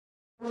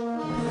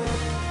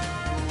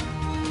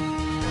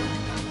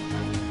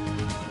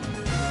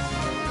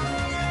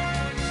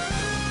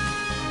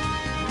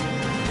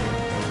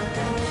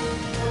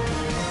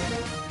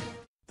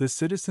The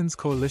Citizens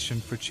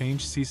Coalition for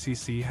Change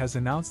 (CCC) has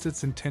announced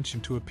its intention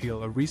to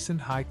appeal a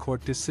recent High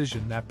Court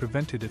decision that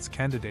prevented its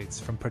candidates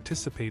from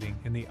participating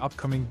in the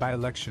upcoming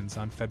by-elections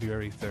on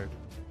February 3.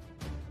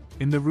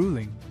 In the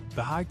ruling,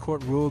 the High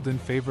Court ruled in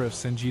favor of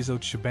Sengizo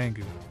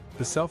Tshibangu,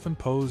 the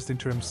self-imposed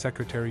interim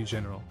Secretary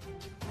General,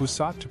 who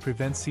sought to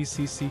prevent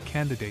CCC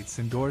candidates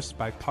endorsed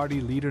by party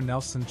leader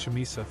Nelson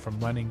Chamisa from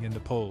running in the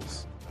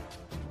polls.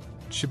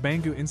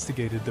 Tshibangu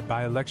instigated the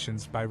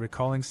by-elections by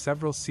recalling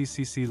several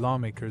CCC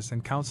lawmakers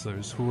and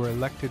councillors who were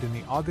elected in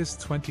the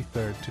August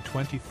 23 to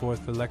 24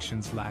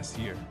 elections last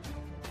year.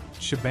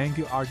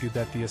 Tshibangu argued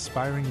that the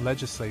aspiring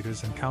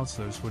legislators and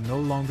councillors were no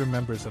longer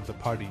members of the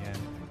party and,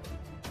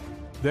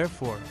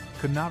 therefore,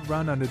 could not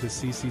run under the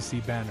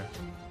CCC banner.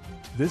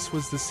 This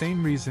was the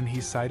same reason he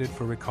cited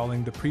for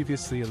recalling the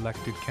previously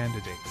elected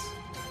candidates.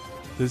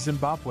 The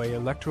Zimbabwe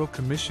Electoral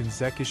Commission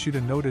 (ZEC) issued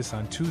a notice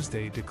on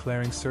Tuesday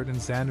declaring certain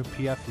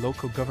ZANU-PF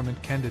local government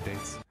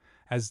candidates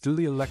as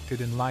duly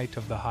elected in light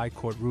of the High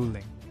Court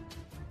ruling.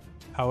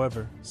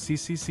 However,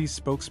 CCC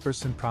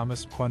spokesperson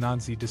Promise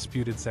Kwananzi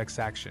disputed ZEC's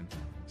action,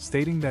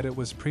 stating that it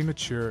was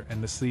premature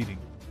and misleading.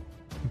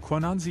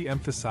 Kwananzi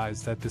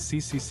emphasized that the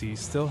CCC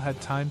still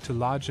had time to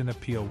lodge an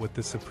appeal with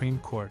the Supreme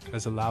Court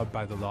as allowed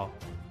by the law.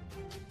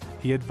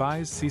 He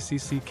advised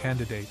CCC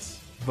candidates,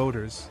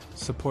 voters,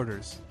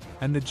 supporters,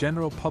 and the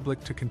general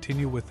public to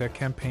continue with their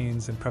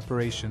campaigns and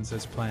preparations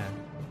as planned.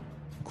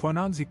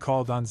 Kwananzi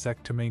called on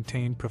ZEC to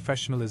maintain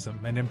professionalism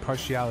and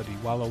impartiality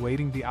while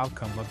awaiting the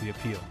outcome of the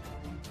appeal.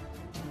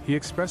 He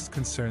expressed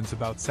concerns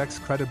about ZEC's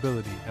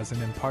credibility as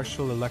an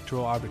impartial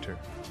electoral arbiter,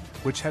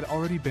 which had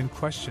already been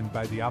questioned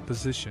by the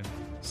opposition,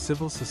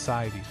 civil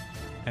society,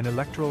 and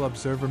electoral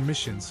observer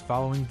missions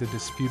following the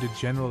disputed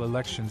general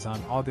elections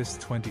on August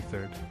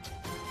 23,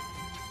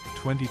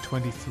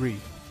 2023.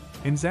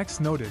 In ZEC's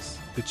notice,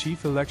 the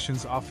Chief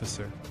Elections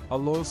Officer,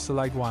 Aloy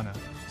Salaigwana,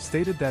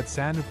 stated that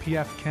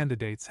ZANU-PF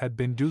candidates had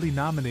been duly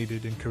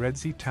nominated in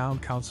Karedzi Town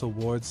Council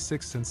Wards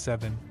 6 and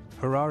 7,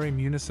 Harare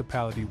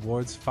Municipality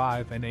Wards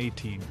 5 and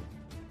 18,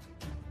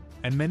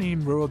 and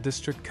Meneim Rural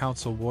District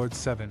Council Ward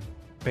 7,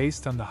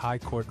 based on the High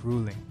Court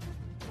ruling.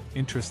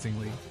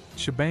 Interestingly,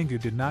 Tshibangu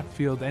did not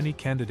field any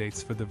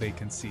candidates for the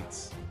vacant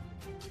seats.